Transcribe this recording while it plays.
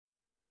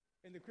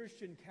In the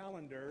Christian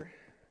calendar,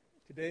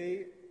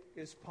 today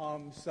is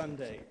Palm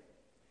Sunday.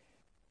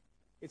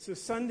 It's a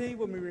Sunday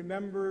when we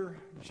remember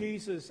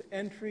Jesus'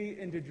 entry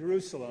into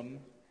Jerusalem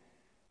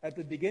at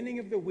the beginning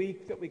of the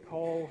week that we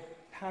call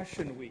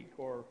Passion Week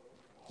or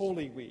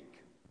Holy Week,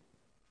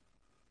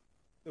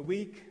 the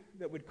week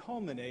that would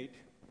culminate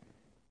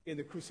in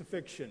the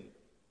crucifixion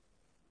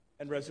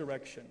and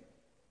resurrection.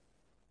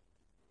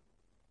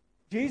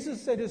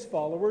 Jesus and his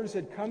followers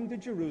had come to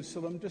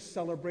Jerusalem to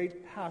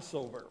celebrate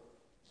Passover.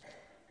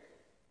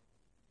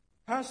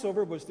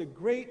 Passover was the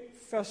great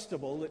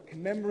festival that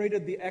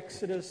commemorated the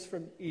Exodus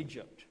from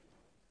Egypt.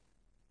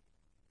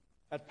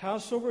 At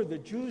Passover, the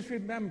Jews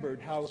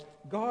remembered how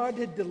God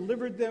had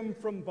delivered them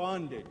from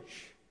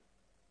bondage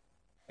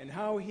and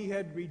how he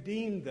had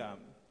redeemed them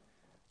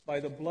by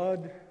the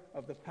blood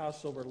of the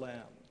Passover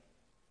lamb.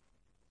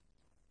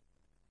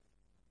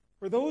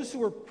 For those who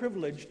were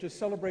privileged to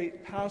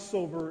celebrate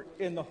Passover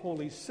in the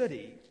Holy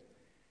City,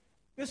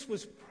 this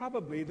was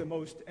probably the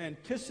most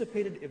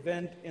anticipated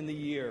event in the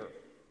year.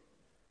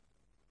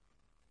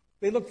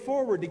 They looked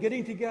forward to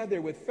getting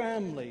together with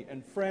family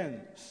and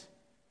friends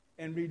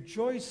and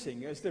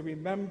rejoicing as they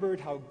remembered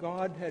how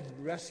God had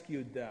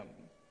rescued them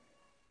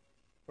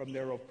from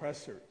their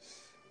oppressors.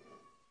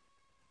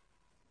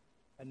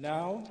 And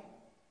now,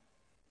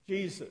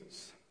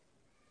 Jesus,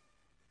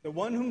 the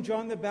one whom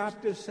John the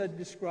Baptist had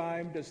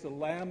described as the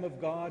Lamb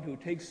of God who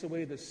takes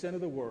away the sin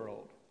of the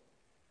world,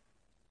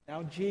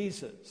 now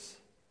Jesus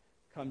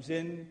comes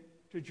in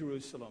to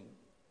Jerusalem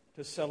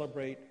to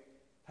celebrate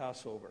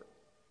Passover.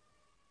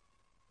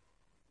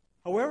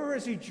 However,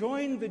 as he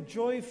joined the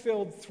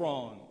joy-filled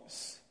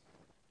throngs,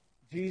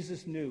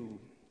 Jesus knew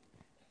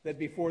that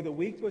before the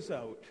week was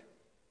out,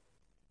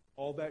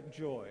 all that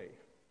joy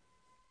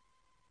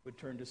would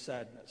turn to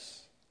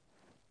sadness.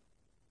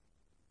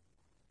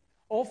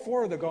 All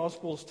four of the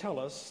Gospels tell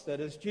us that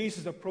as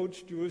Jesus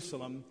approached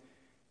Jerusalem,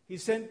 he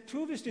sent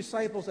two of his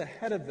disciples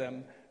ahead of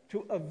them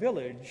to a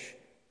village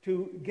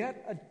to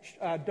get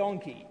a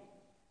donkey.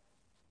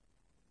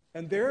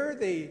 And there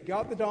they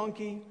got the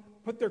donkey,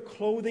 put their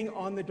clothing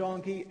on the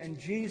donkey, and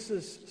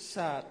Jesus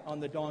sat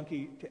on the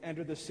donkey to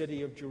enter the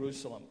city of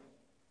Jerusalem.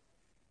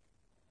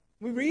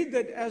 We read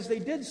that as they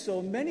did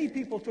so, many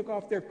people took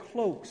off their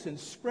cloaks and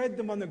spread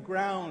them on the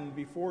ground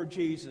before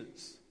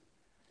Jesus.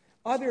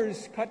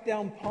 Others cut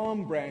down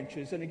palm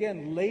branches and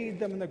again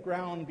laid them on the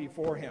ground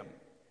before him.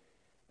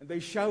 And they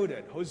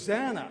shouted,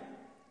 "Hosanna!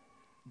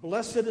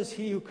 Blessed is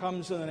he who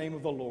comes in the name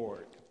of the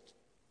Lord."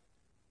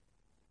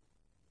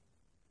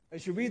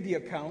 As you read the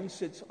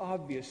accounts, it's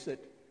obvious that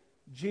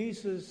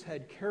Jesus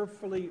had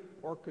carefully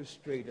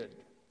orchestrated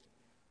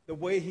the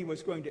way he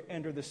was going to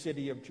enter the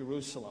city of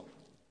Jerusalem.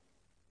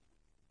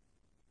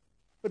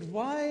 But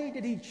why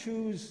did he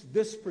choose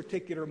this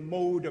particular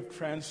mode of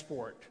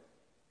transport?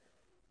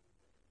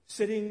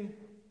 Sitting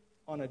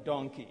on a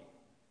donkey.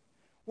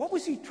 What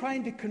was he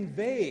trying to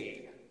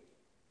convey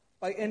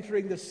by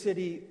entering the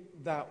city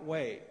that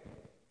way?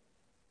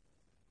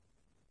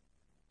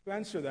 To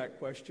answer that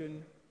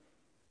question,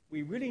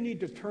 we really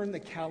need to turn the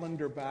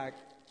calendar back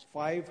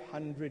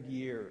 500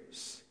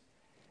 years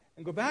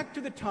and go back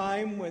to the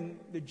time when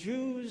the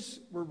Jews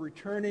were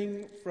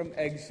returning from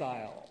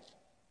exile,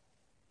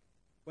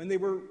 when they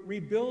were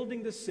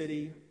rebuilding the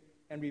city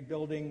and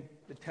rebuilding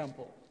the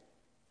temple.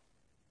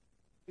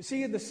 You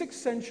see, in the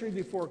 6th century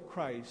before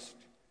Christ,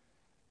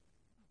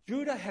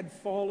 Judah had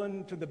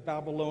fallen to the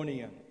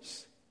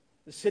Babylonians.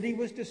 The city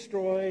was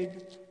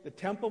destroyed, the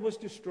temple was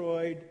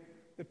destroyed,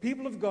 the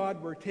people of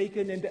God were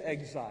taken into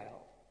exile.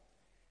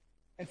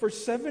 And for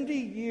 70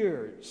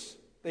 years,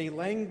 they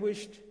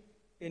languished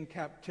in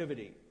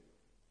captivity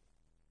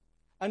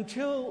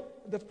until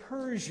the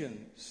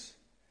Persians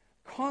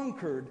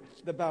conquered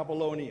the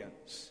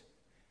Babylonians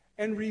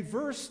and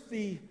reversed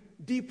the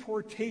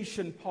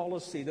deportation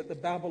policy that the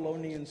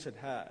Babylonians had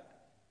had.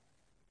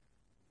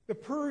 The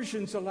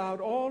Persians allowed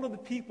all of the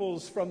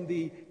peoples from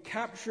the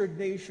captured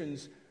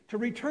nations to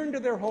return to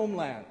their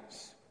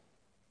homelands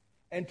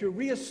and to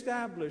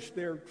reestablish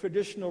their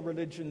traditional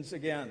religions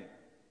again.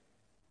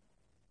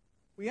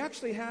 We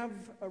actually have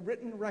a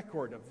written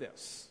record of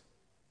this.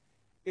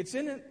 It's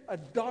in a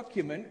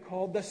document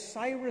called the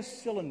Cyrus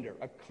Cylinder,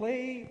 a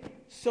clay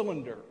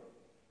cylinder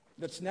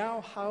that's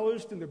now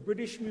housed in the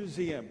British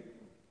Museum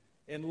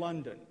in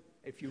London.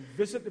 If you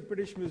visit the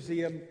British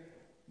Museum,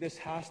 this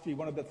has to be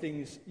one of the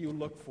things you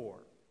look for.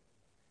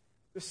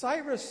 The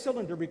Cyrus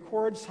Cylinder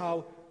records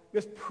how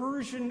this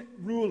Persian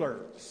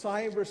ruler,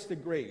 Cyrus the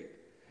Great,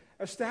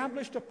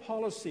 established a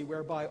policy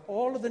whereby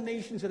all of the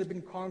nations that had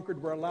been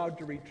conquered were allowed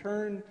to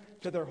return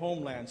to their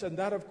homelands, and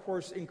that, of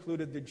course,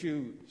 included the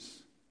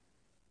Jews.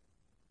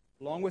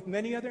 Along with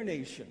many other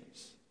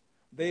nations,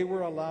 they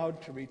were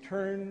allowed to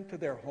return to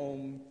their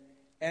home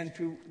and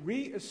to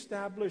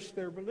reestablish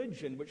their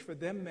religion, which for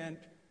them meant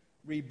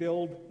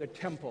rebuild the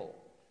temple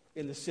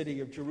in the city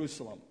of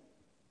Jerusalem.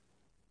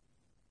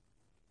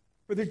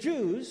 For the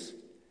Jews,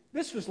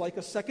 this was like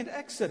a second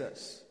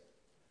Exodus.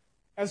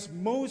 As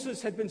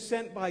Moses had been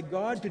sent by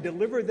God to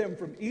deliver them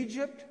from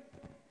Egypt,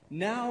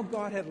 Now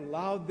God had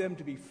allowed them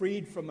to be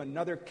freed from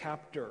another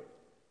captor,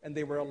 and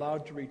they were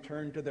allowed to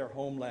return to their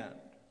homeland.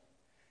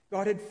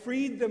 God had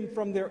freed them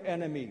from their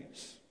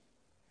enemies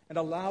and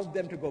allowed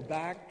them to go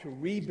back to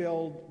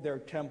rebuild their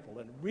temple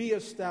and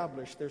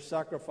reestablish their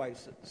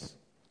sacrifices.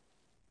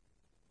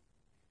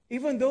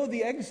 Even though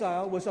the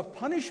exile was a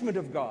punishment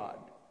of God,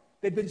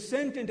 they'd been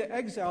sent into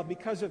exile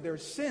because of their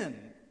sin,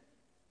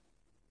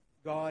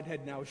 God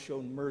had now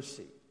shown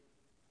mercy,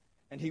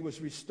 and he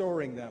was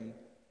restoring them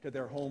to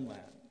their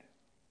homeland.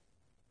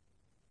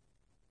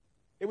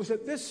 It was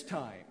at this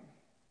time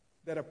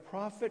that a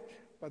prophet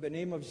by the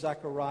name of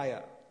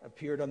Zechariah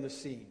appeared on the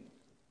scene.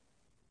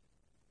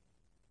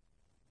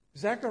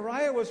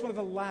 Zechariah was one of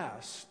the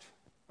last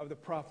of the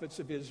prophets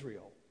of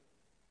Israel.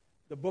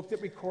 The book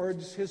that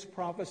records his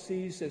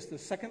prophecies is the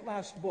second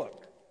last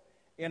book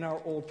in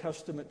our Old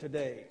Testament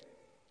today.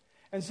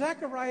 And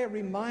Zechariah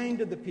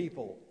reminded the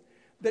people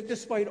that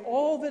despite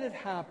all that had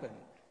happened,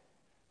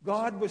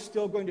 God was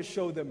still going to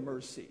show them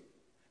mercy.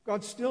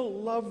 God still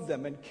loved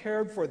them and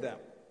cared for them.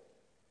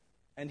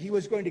 And he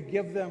was going to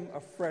give them a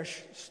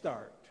fresh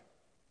start.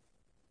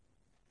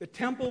 The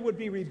temple would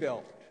be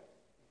rebuilt.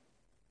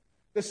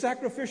 The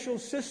sacrificial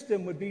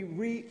system would be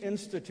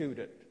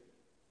reinstituted.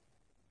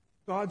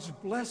 God's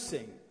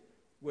blessing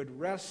would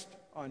rest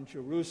on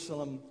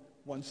Jerusalem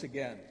once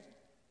again.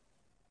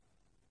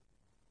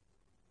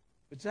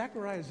 But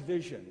Zechariah's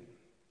vision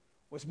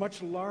was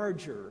much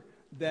larger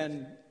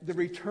than the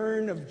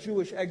return of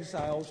Jewish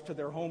exiles to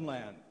their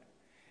homeland.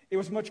 It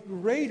was much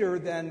greater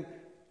than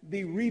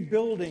the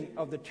rebuilding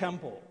of the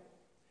temple.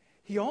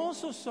 He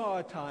also saw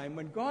a time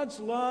when God's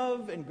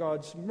love and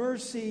God's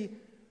mercy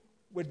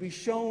would be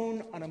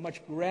shown on a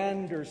much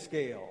grander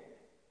scale.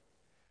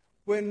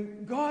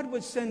 When God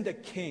would send a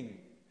king,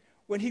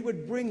 when he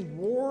would bring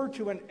war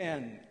to an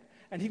end,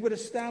 and he would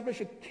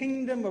establish a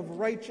kingdom of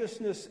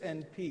righteousness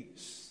and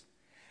peace.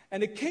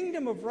 And a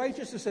kingdom of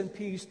righteousness and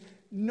peace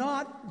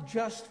not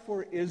just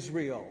for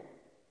Israel,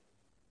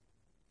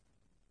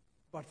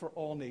 but for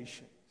all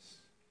nations,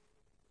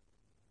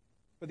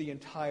 for the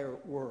entire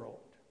world.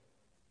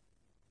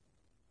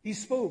 He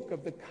spoke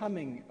of the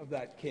coming of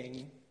that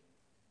king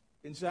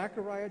in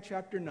Zechariah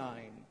chapter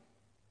 9,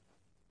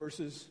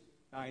 verses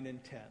 9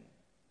 and 10.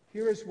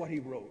 Here is what he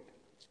wrote.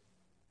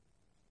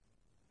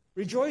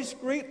 Rejoice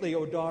greatly,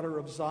 O daughter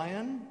of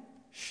Zion.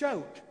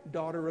 Shout,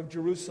 daughter of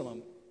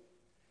Jerusalem.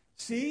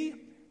 See,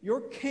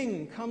 your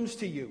king comes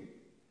to you,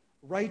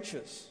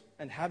 righteous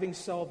and having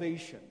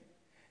salvation,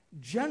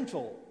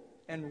 gentle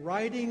and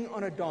riding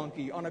on a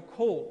donkey, on a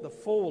colt, the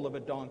foal of a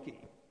donkey.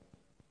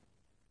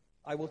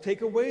 I will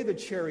take away the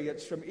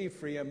chariots from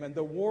Ephraim and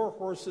the war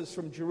horses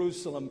from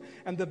Jerusalem,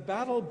 and the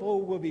battle bow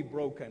will be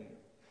broken.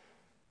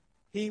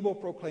 He will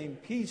proclaim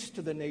peace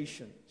to the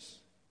nations.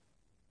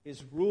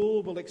 His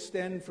rule will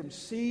extend from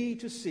sea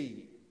to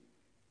sea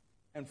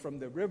and from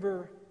the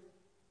river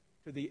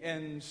to the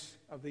ends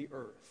of the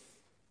earth.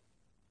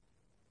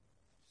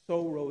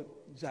 So wrote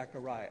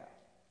Zechariah.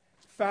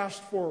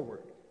 Fast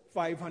forward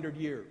 500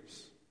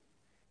 years.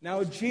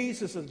 Now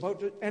Jesus is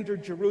about to enter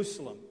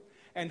Jerusalem.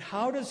 And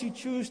how does he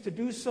choose to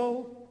do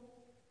so?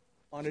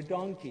 On a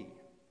donkey,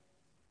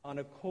 on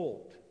a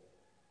colt,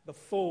 the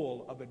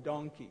foal of a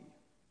donkey.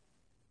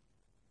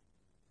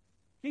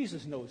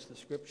 Jesus knows the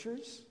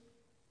scriptures.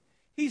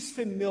 He's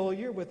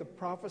familiar with the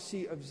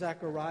prophecy of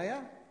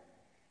Zechariah,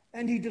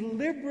 and he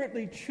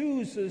deliberately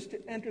chooses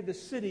to enter the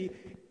city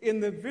in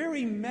the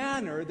very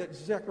manner that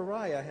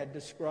Zechariah had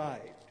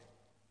described.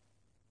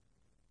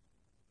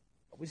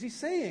 What was he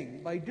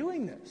saying by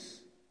doing this?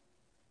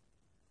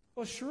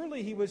 Well,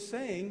 surely he was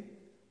saying,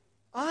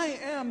 I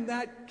am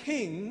that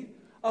king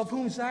of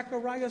whom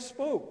Zechariah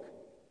spoke.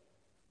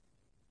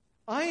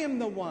 I am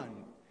the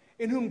one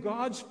in whom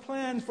God's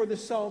plan for the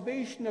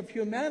salvation of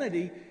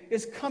humanity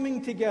is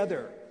coming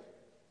together.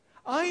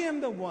 I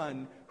am the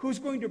one who's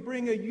going to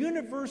bring a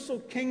universal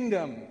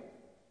kingdom,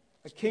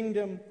 a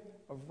kingdom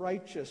of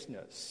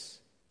righteousness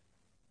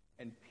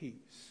and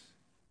peace.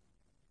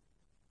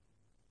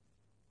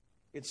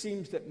 It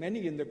seems that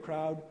many in the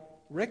crowd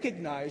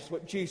recognized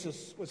what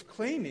Jesus was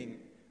claiming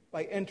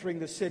by entering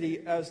the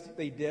city as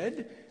they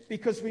did,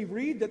 because we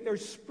read that they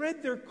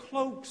spread their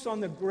cloaks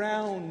on the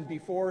ground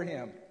before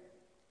him.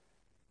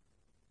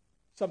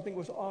 Something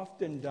was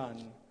often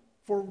done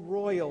for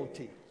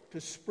royalty, to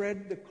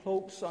spread the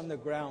cloaks on the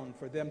ground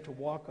for them to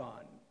walk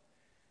on.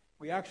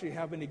 We actually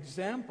have an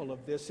example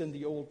of this in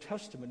the Old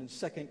Testament in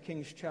 2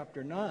 Kings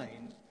chapter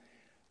 9,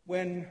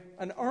 when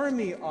an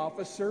army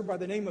officer by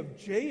the name of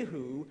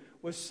Jehu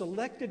was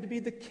selected to be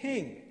the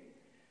king.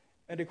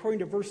 And according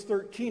to verse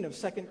 13 of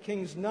 2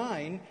 Kings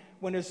 9,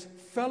 when his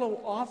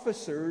fellow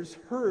officers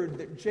heard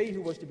that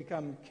Jehu was to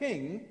become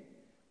king,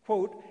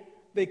 quote,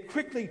 they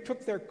quickly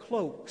took their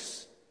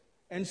cloaks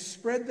and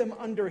spread them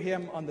under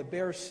him on the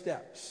bare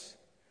steps.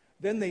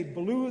 Then they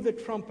blew the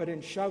trumpet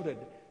and shouted,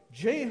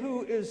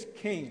 Jehu is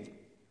king.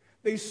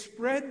 They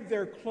spread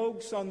their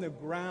cloaks on the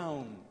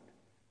ground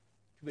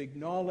to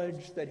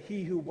acknowledge that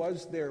he who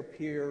was their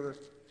peer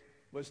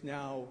was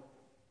now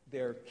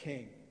their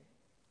king.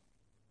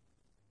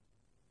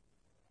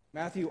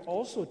 Matthew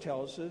also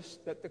tells us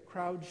that the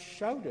crowd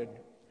shouted,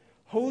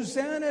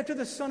 "Hosanna to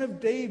the Son of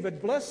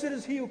David! Blessed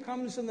is he who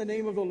comes in the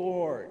name of the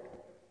Lord."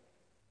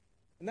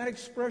 And that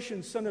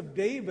expression, Son of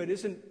David,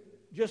 isn't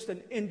just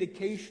an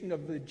indication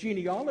of the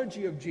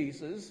genealogy of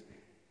Jesus.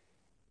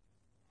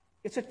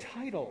 It's a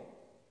title.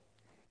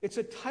 It's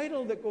a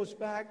title that goes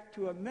back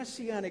to a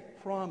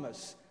messianic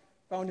promise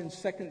found in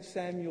 2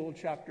 Samuel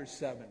chapter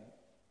 7,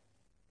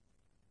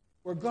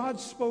 where God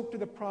spoke to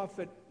the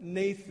prophet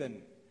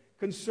Nathan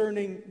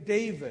concerning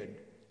David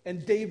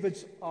and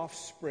David's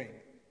offspring.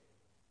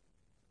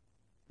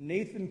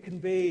 Nathan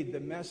conveyed the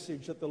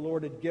message that the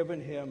Lord had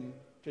given him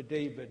to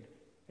David,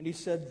 and he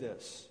said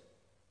this.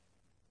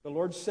 The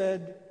Lord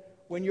said,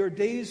 "When your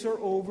days are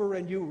over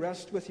and you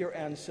rest with your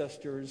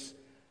ancestors,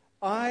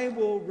 I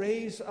will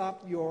raise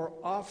up your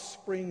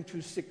offspring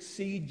to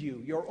succeed you,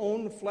 your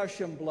own flesh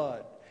and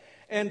blood,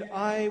 and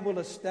I will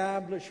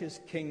establish his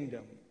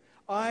kingdom.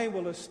 I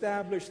will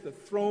establish the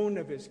throne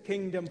of his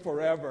kingdom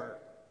forever."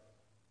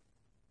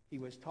 He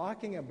was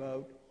talking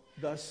about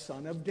the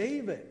Son of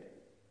David.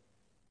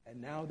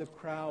 And now the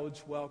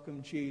crowds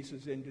welcome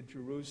Jesus into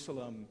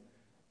Jerusalem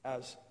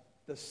as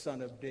the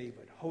Son of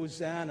David.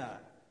 Hosanna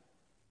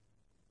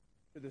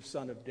to the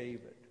Son of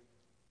David.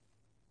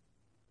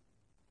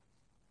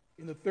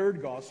 In the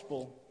third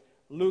gospel,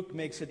 Luke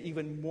makes it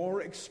even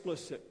more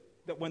explicit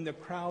that when the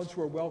crowds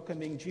were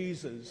welcoming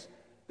Jesus,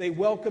 they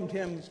welcomed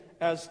him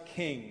as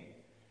king.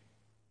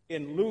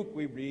 In Luke,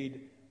 we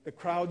read, the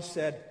crowd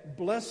said,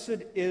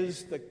 "Blessed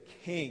is the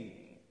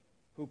King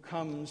who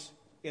comes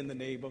in the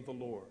name of the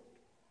Lord."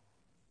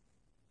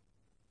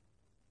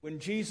 When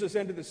Jesus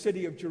entered the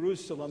city of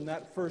Jerusalem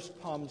that first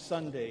Palm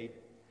Sunday,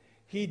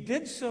 he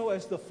did so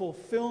as the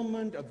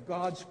fulfillment of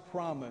God's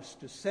promise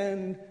to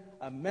send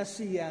a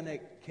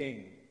messianic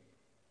king,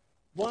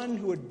 one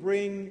who would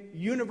bring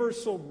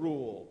universal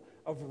rule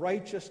of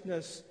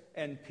righteousness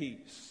and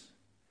peace.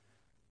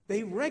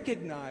 They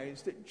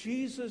recognized that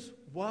Jesus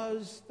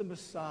was the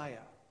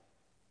Messiah,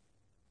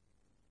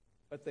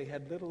 but they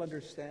had little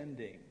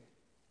understanding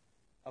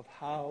of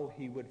how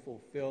he would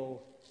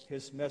fulfill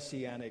his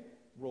messianic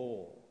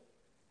role.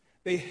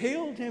 They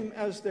hailed him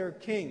as their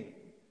king,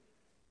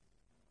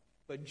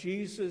 but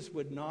Jesus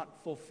would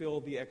not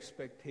fulfill the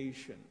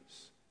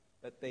expectations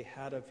that they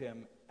had of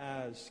him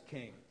as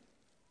king.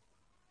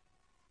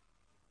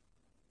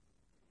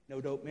 No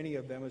doubt many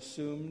of them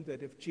assumed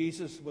that if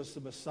Jesus was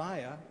the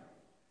Messiah,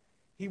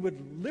 he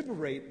would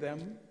liberate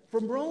them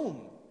from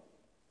Rome,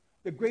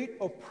 the great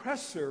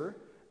oppressor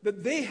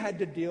that they had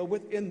to deal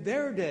with in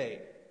their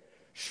day.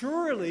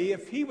 Surely,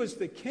 if he was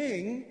the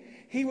king,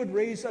 he would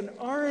raise an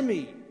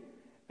army,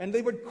 and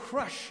they would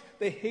crush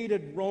the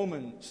hated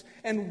Romans.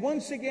 And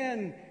once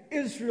again,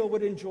 Israel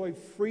would enjoy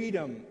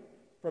freedom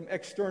from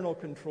external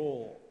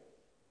control.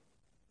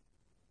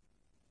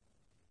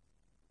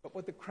 But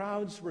what the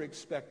crowds were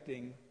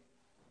expecting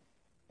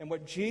and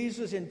what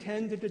Jesus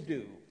intended to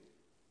do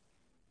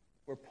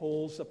were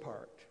poles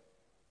apart.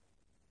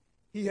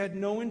 He had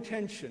no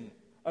intention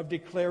of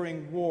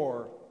declaring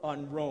war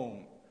on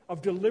Rome,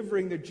 of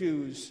delivering the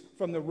Jews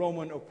from the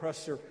Roman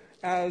oppressor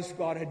as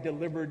God had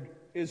delivered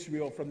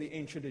Israel from the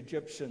ancient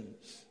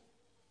Egyptians.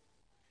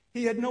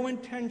 He had no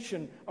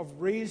intention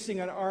of raising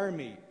an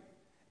army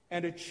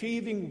and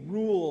achieving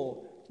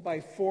rule by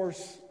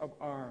force of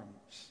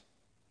arms.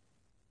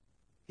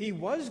 He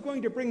was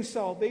going to bring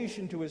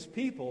salvation to his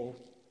people,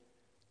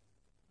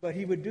 but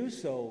he would do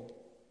so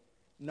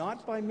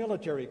not by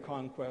military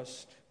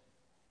conquest,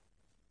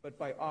 but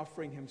by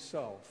offering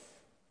himself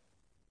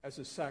as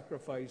a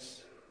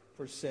sacrifice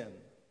for sin.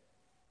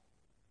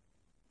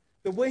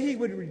 The way he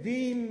would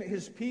redeem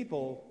his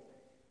people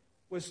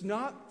was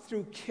not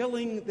through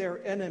killing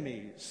their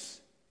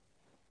enemies,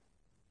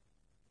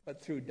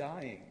 but through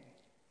dying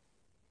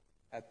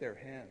at their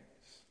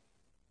hands.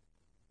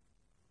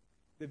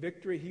 The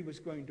victory he was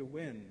going to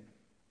win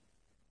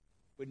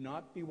would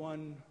not be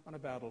won on a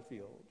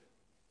battlefield.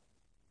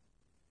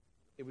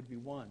 It would be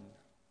won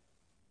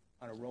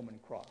on a Roman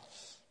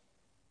cross.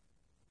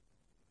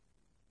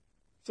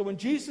 So when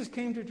Jesus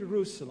came to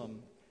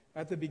Jerusalem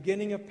at the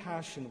beginning of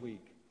Passion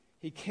Week,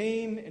 he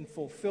came in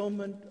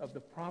fulfillment of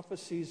the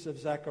prophecies of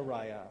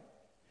Zechariah.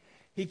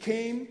 He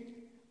came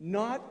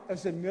not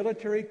as a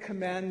military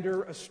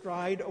commander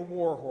astride a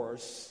war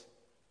horse,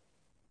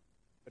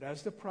 but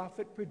as the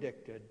prophet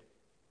predicted,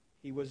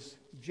 he was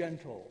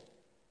gentle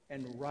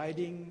and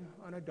riding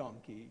on a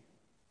donkey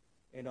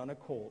and on a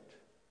colt,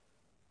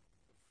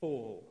 the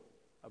foal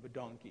of a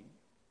donkey.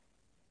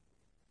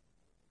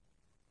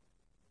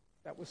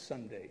 That was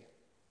Sunday.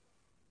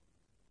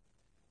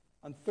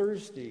 On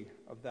Thursday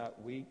of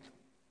that week,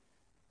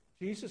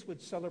 Jesus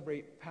would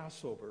celebrate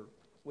Passover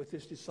with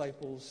his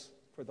disciples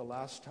for the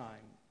last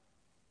time.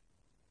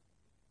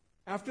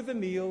 After the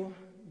meal,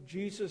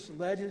 Jesus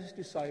led his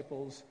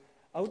disciples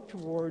out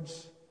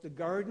towards the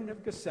Garden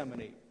of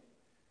Gethsemane,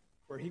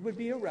 where he would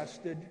be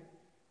arrested,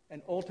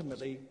 and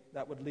ultimately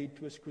that would lead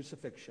to his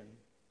crucifixion.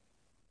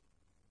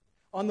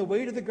 On the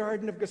way to the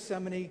Garden of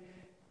Gethsemane,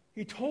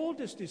 he told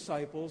his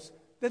disciples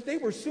that they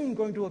were soon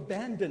going to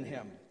abandon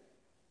him,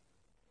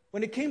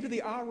 When it came to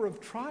the hour of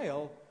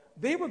trial,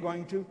 they were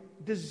going to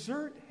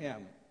desert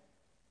him.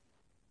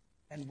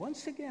 And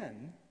once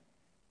again,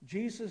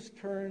 Jesus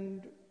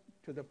turned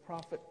to the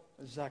prophet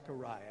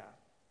Zechariah.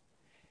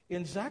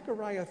 In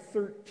Zechariah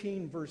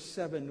 13, verse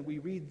 7, we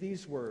read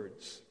these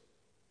words,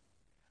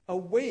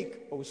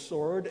 "Awake, O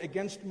sword,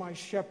 against my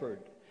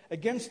shepherd,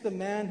 against the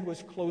man who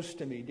is close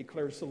to me,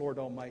 declares the Lord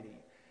Almighty.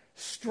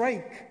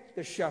 Strike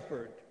the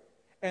shepherd,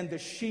 and the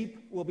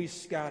sheep will be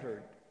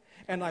scattered,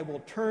 and I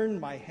will turn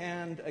my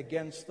hand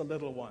against the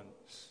little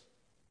ones."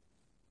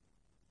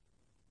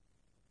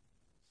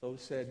 So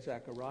said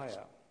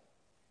Zechariah.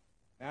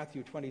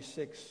 Matthew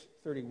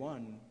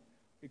 26:31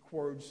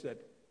 records that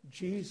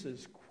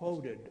Jesus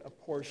quoted a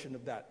portion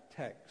of that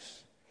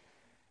text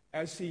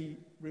as he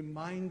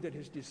reminded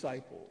his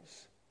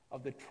disciples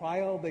of the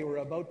trial they were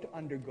about to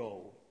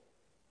undergo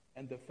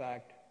and the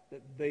fact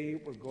that they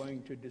were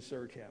going to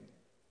desert him.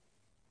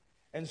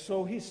 And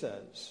so he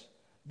says,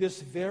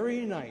 "This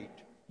very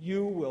night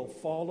you will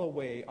fall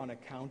away on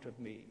account of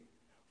me,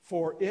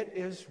 for it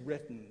is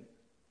written,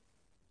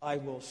 I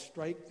will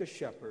strike the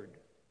shepherd,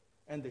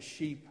 and the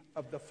sheep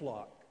of the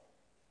flock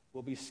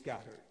will be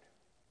scattered."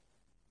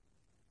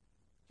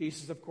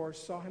 Jesus, of course,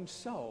 saw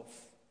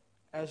himself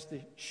as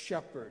the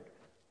shepherd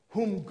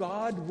whom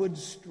God would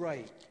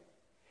strike.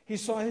 He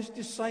saw his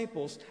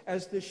disciples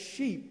as the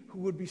sheep who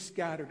would be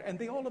scattered, and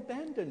they all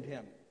abandoned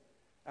him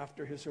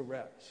after his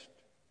arrest.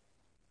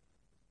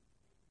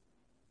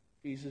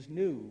 Jesus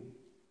knew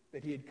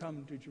that he had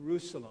come to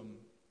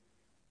Jerusalem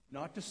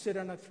not to sit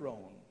on a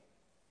throne,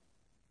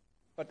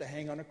 but to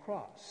hang on a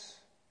cross.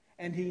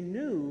 And he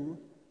knew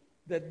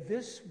that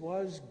this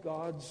was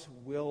God's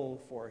will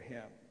for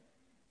him.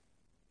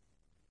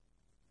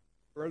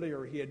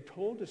 Earlier, he had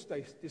told his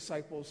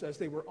disciples as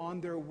they were on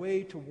their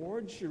way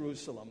towards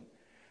Jerusalem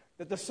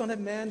that the Son of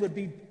Man would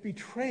be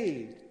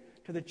betrayed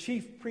to the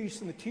chief priests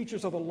and the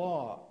teachers of the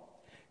law,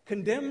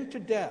 condemned to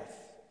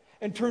death,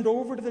 and turned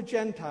over to the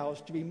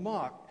Gentiles to be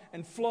mocked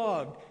and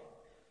flogged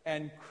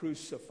and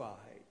crucified.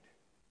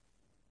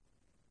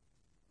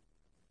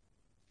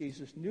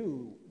 Jesus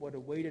knew what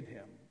awaited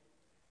him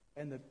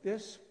and that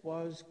this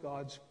was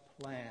God's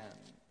plan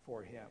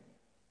for him.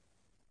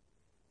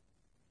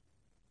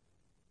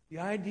 The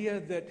idea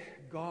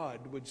that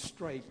God would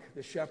strike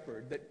the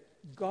shepherd,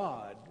 that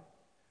God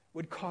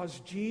would cause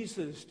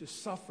Jesus to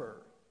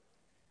suffer,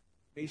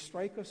 may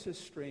strike us as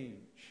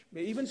strange,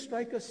 may even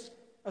strike us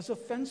as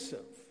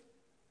offensive,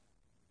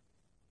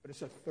 but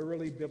it's a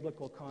thoroughly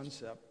biblical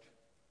concept.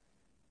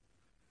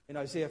 In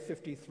Isaiah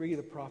 53,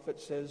 the prophet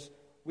says,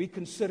 "We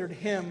considered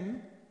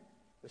him,"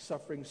 the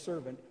suffering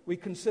servant, "we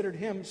considered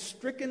him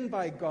stricken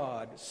by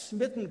God,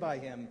 smitten by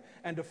him,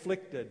 and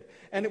afflicted.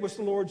 And it was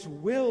the Lord's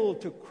will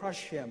to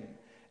crush him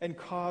and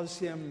cause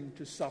him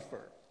to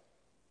suffer."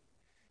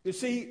 You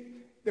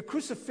see, the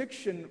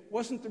crucifixion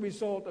wasn't the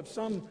result of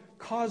some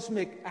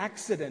cosmic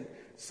accident,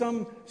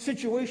 some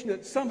situation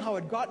that somehow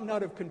had gotten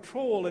out of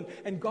control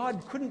and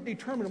God couldn't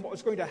determine what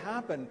was going to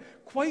happen.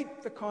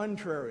 Quite the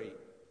contrary.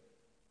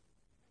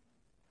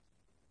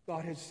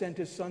 God had sent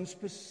his Son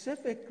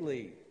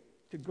specifically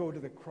to go to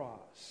the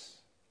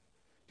cross,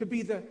 to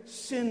be the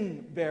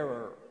sin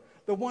bearer,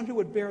 the one who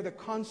would bear the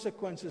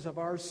consequences of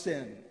our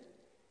sin,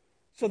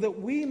 so that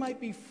we might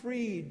be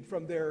freed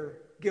from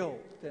their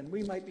guilt and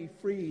we might be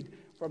freed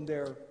from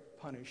their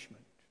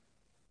punishment.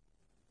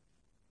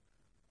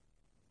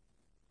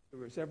 If there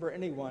was ever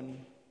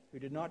anyone who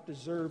did not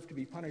deserve to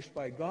be punished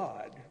by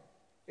God,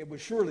 it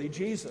was surely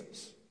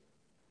Jesus.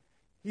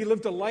 He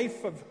lived a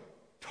life of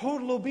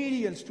total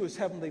obedience to his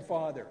heavenly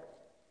Father.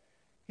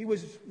 He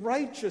was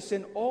righteous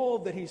in all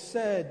that he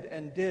said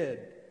and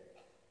did.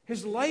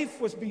 His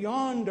life was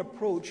beyond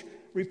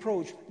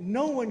reproach.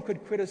 No one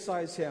could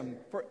criticize him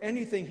for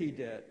anything he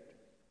did.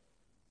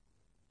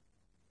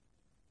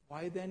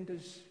 Why then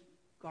does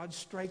God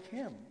strike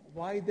him?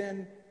 Why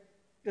then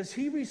does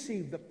he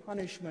receive the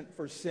punishment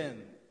for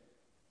sin?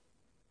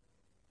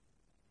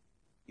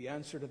 The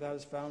answer to that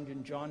is found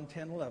in John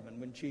 10:11,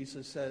 when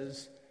Jesus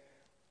says,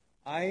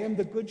 "I am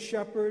the good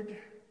shepherd.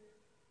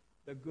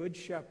 The good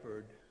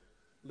shepherd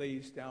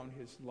lays down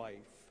his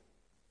life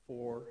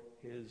for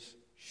his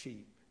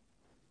sheep."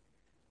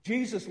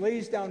 Jesus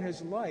lays down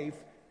his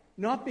life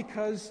not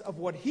because of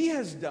what he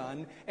has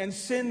done and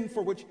sin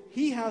for which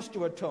he has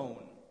to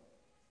atone.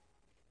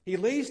 He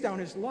lays down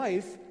his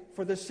life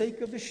for the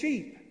sake of the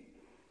sheep,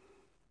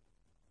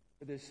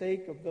 for the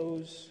sake of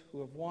those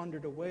who have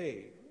wandered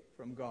away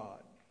from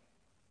God,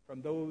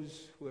 from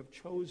those who have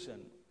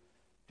chosen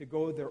to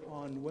go their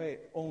own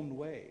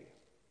way.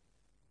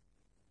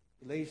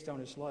 He lays down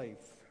his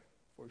life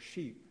for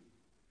sheep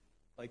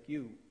like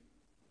you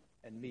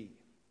and me.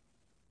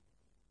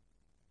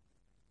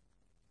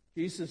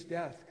 Jesus'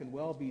 death can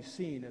well be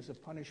seen as a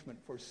punishment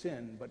for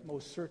sin, but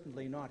most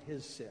certainly not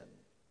his sin.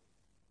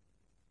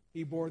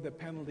 He bore the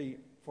penalty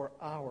for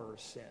our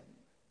sin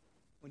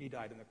when he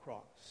died on the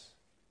cross.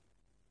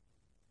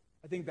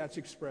 I think that's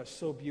expressed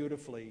so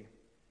beautifully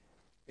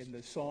in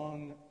the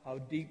song, "How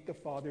Deep the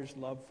Father's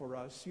Love for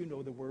Us." You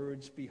know the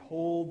words,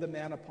 "Behold the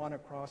man upon a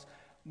cross,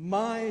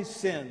 my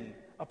sin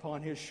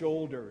upon his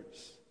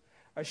shoulders.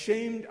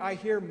 Ashamed, I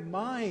hear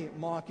my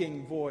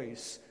mocking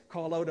voice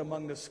call out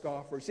among the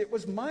scoffers. It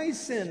was my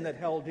sin that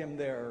held him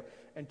there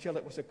until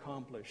it was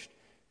accomplished.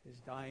 His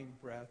dying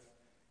breath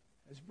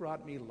has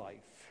brought me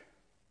life.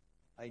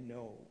 I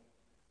know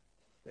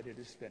that it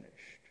is finished.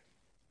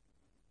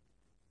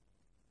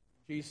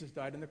 Jesus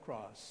died on the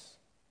cross.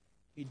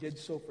 He did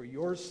so for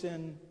your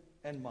sin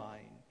and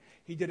mine.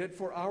 He did it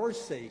for our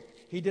sake.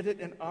 He did it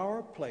in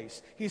our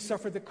place. He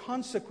suffered the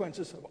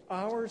consequences of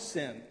our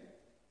sin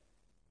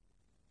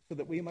so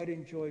that we might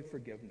enjoy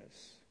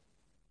forgiveness,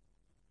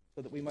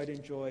 so that we might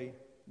enjoy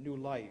new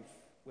life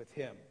with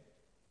him.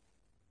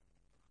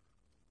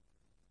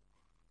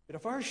 But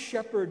if our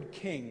shepherd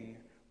king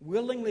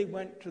willingly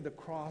went to the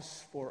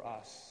cross for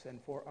us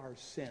and for our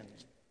sin,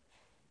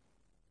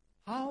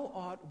 how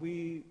ought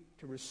we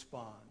to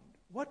respond?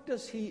 What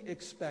does he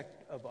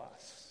expect of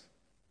us?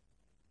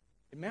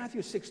 In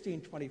Matthew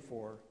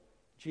 16:24,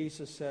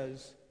 Jesus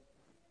says,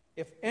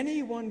 "If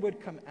anyone would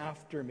come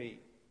after me,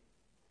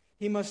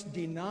 he must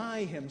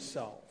deny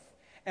himself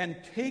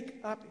and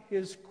take up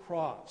his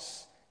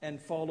cross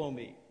and follow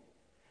me.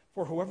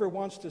 For whoever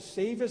wants to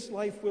save his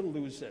life will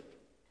lose it,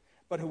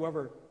 but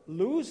whoever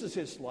loses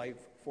his life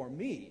for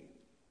me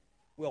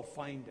will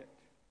find it."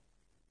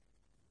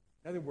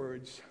 In other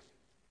words,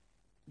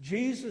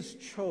 Jesus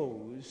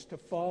chose to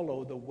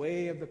follow the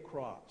way of the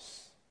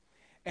cross,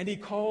 and he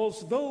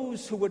calls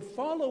those who would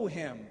follow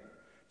him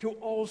to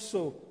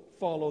also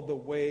follow the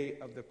way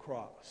of the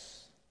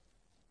cross.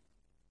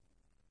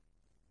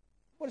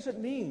 What does it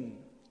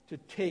mean to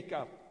take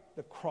up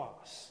the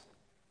cross?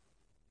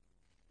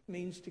 It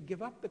means to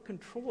give up the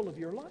control of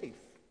your life.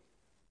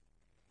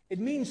 It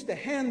means to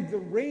hand the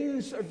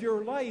reins of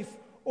your life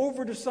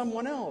over to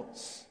someone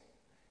else.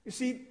 You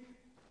see,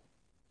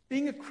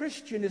 being a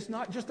Christian is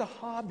not just a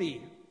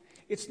hobby.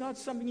 It's not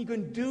something you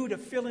can do to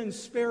fill in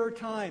spare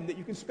time that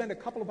you can spend a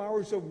couple of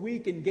hours a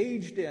week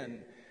engaged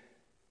in.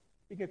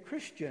 Being a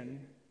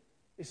Christian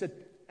is an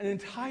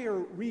entire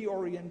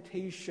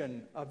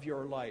reorientation of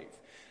your life.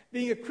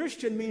 Being a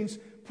Christian means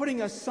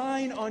putting a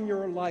sign on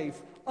your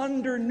life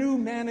under new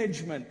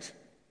management.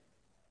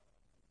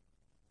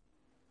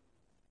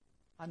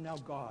 I'm now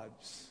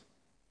God's,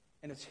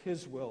 and it's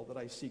his will that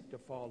I seek to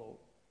follow.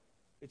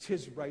 It's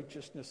his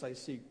righteousness I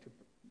seek to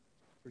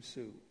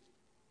pursue.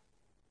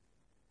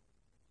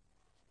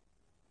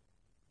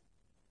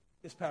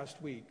 This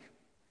past week,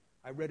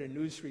 I read a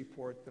news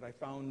report that I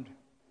found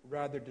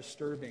rather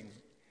disturbing.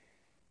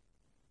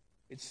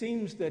 It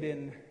seems that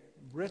in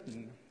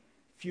Britain,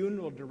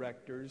 funeral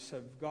directors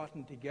have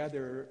gotten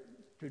together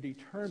to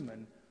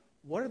determine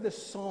what are the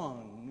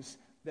songs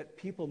that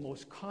people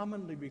most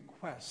commonly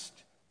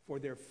request for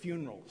their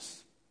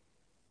funerals.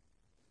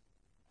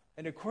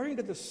 And according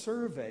to the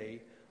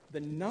survey, the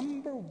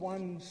number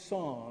one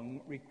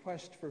song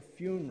request for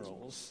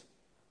funerals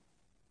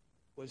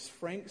was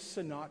Frank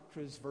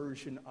Sinatra's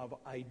version of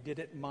 "I Did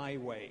It My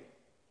Way."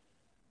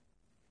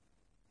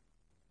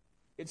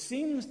 It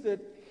seems that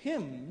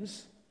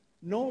hymns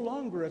no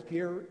longer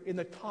appear in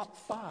the top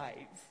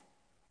 5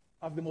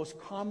 of the most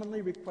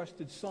commonly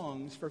requested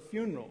songs for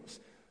funerals.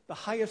 The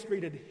highest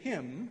rated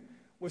hymn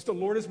was "The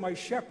Lord is My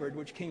Shepherd,"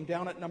 which came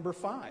down at number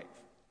 5.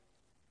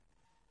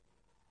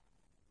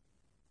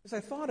 As I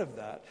thought of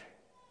that,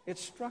 it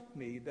struck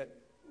me that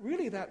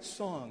really that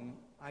song,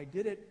 "I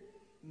Did It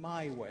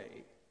My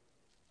Way,"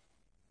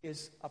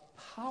 is a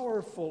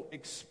powerful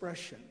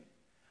expression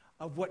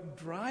of what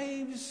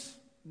drives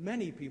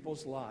many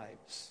people's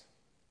lives.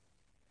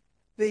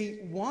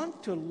 They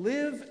want to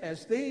live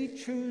as they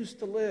choose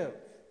to live,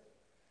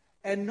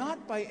 and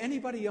not by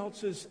anybody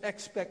else's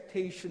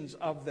expectations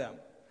of them.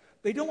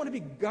 They don't want to be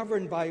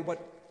governed by what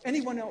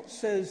anyone else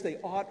says they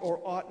ought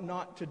or ought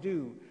not to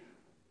do.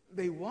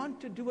 They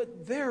want to do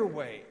it their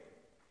way.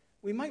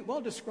 We might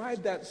well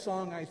describe that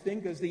song, I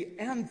think, as the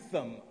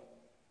anthem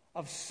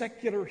of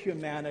secular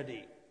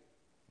humanity.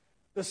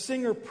 The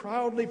singer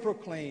proudly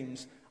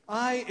proclaims,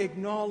 "I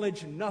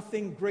acknowledge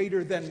nothing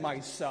greater than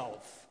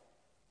myself.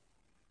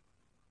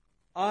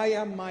 I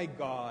am my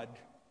God,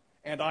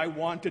 and I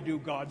want to do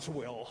God's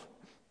will."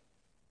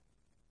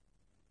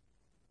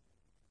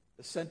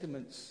 The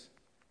sentiments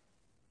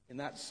in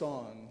that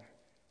song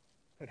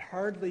could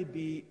hardly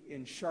be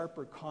in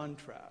sharper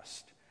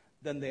contrast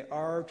than they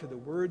are to the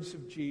words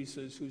of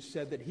Jesus, who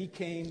said that he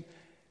came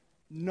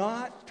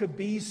not to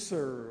be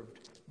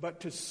served, but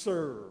to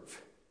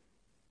serve,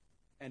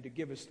 and to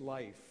give his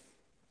life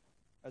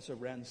as a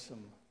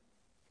ransom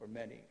for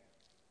many.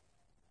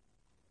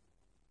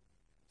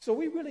 So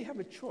we really have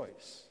a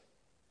choice.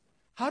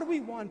 How do we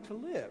want to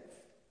live?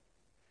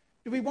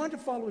 Do we want to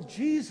follow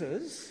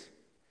Jesus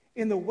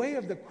in the way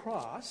of the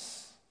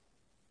cross,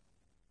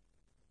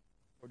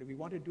 or do we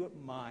want to do it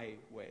my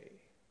way?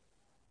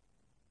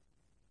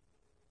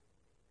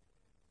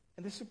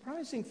 And the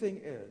surprising thing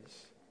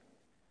is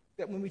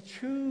that when we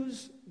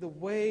choose the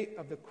way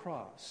of the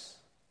cross,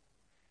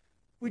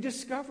 we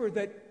discover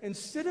that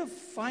instead of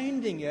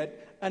finding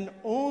it an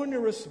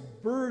onerous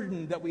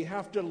burden that we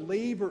have to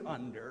labor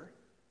under,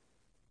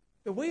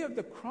 The way of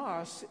the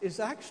cross is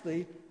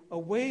actually a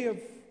way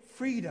of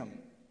freedom.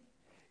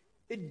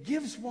 It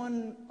gives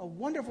one a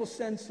wonderful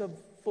sense of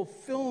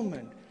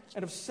fulfillment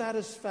and of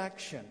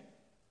satisfaction.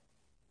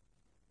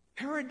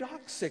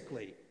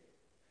 Paradoxically,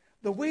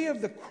 the way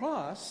of the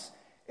cross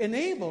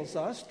enables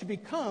us to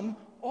become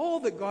all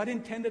that God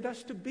intended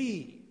us to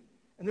be.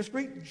 And there's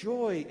great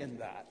joy in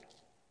that.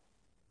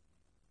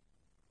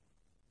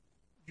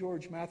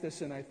 George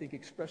Matheson, I think,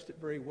 expressed it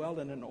very well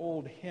in an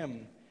old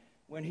hymn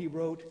when he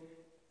wrote,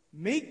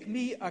 "Make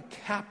me a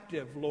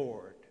captive,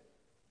 Lord,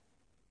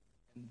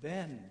 and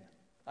then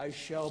I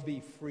shall be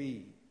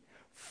free.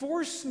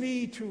 Force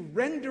me to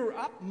render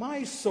up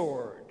my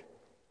sword,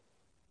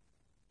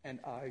 and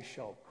I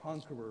shall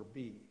conqueror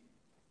be."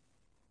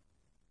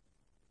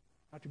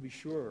 Now, to be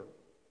sure,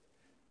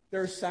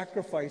 there are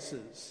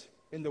sacrifices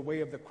in the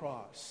way of the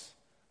cross.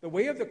 The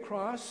way of the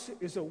cross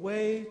is a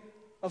way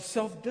of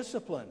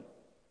self-discipline.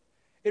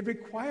 It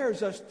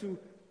requires us to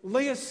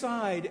lay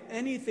aside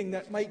anything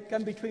that might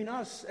come between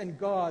us and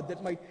God,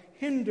 that might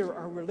hinder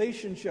our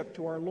relationship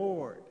to our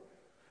Lord.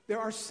 There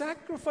are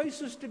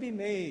sacrifices to be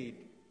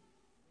made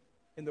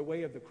in the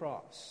way of the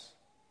cross.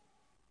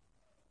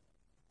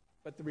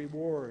 But the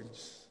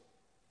rewards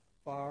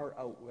far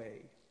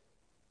outweigh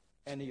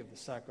any of the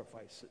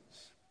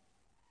sacrifices.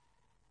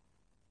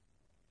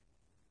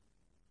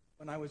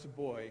 When I was a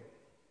boy,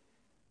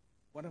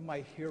 one of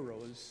my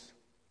heroes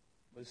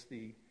was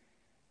the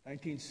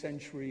 19th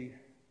century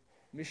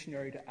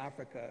missionary to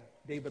Africa,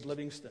 David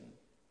Livingstone.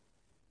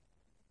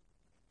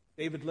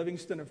 David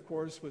Livingstone, of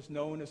course, was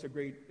known as a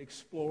great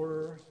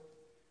explorer,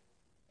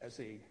 as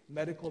a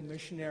medical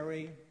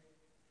missionary,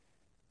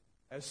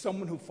 as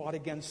someone who fought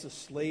against the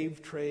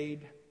slave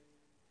trade.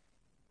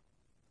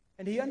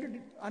 And he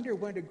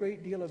underwent a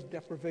great deal of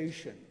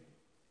deprivation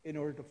in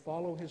order to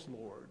follow his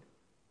Lord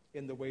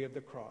in the way of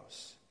the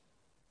cross.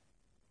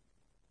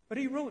 But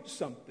he wrote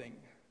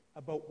something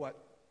about what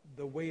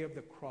the way of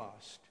the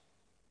cross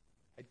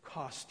had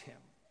cost him.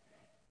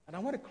 And I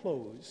want to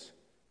close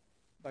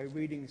by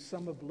reading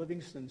some of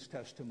Livingstone's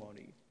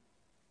testimony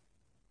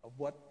of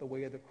what the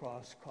way of the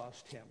cross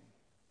cost him.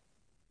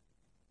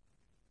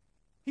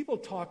 People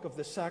talk of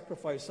the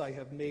sacrifice I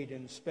have made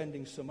in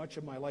spending so much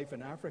of my life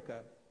in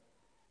Africa.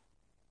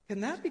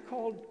 Can that be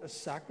called a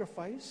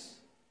sacrifice,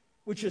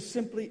 which is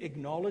simply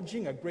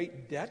acknowledging a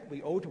great debt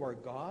we owe to our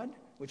God,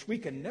 which we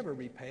can never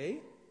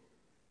repay?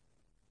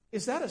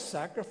 Is that a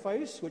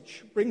sacrifice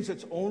which brings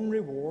its own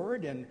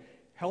reward in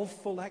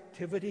healthful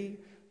activity,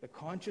 the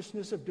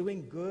consciousness of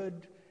doing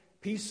good,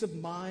 peace of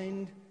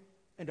mind,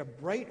 and a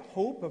bright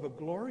hope of a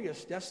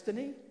glorious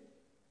destiny?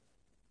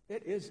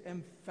 It is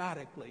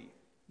emphatically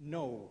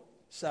no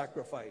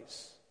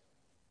sacrifice.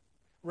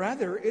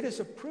 Rather, it is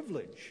a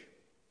privilege.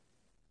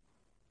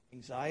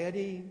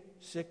 Anxiety,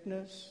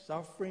 sickness,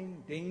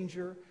 suffering,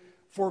 danger,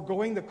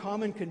 foregoing the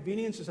common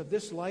conveniences of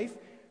this life,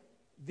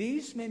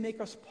 these may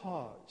make us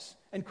pause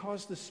and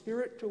cause the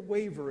spirit to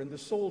waver and the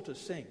soul to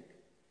sink.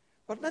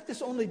 But let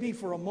this only be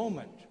for a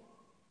moment.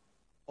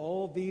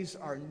 All these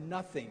are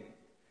nothing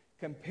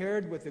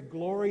compared with the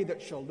glory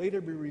that shall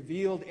later be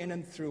revealed in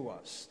and through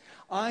us.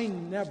 I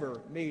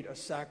never made a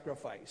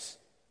sacrifice.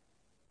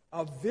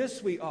 Of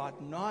this we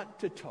ought not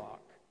to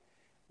talk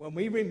when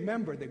we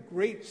remember the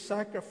great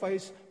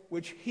sacrifice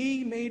which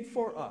he made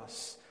for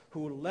us,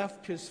 who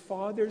left his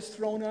Father's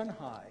throne on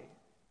high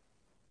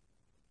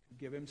to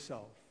give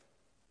himself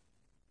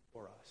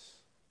for us.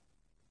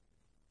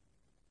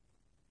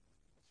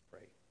 Let's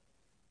pray.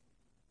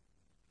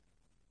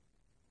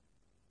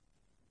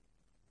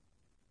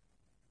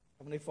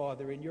 Heavenly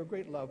Father, in your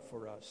great love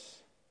for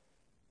us,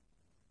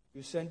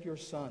 you sent your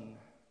Son,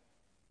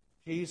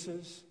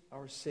 Jesus,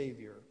 our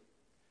Savior,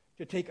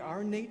 to take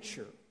our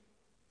nature,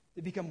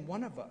 to become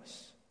one of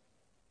us,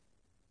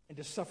 and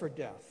to suffer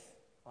death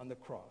on the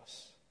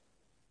cross.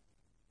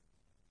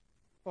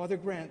 Father,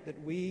 grant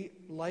that we,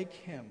 like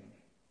him,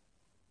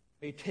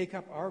 may take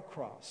up our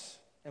cross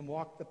and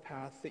walk the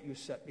path that you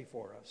set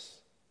before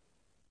us.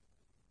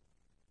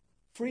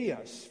 Free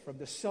us from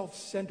the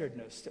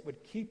self-centeredness that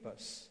would keep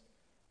us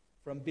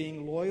from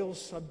being loyal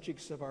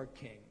subjects of our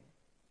King.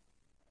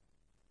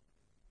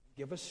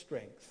 Give us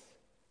strength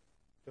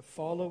to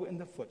follow in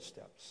the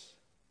footsteps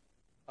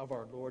of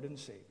our Lord and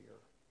Savior,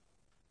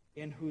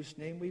 in whose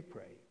name we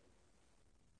pray.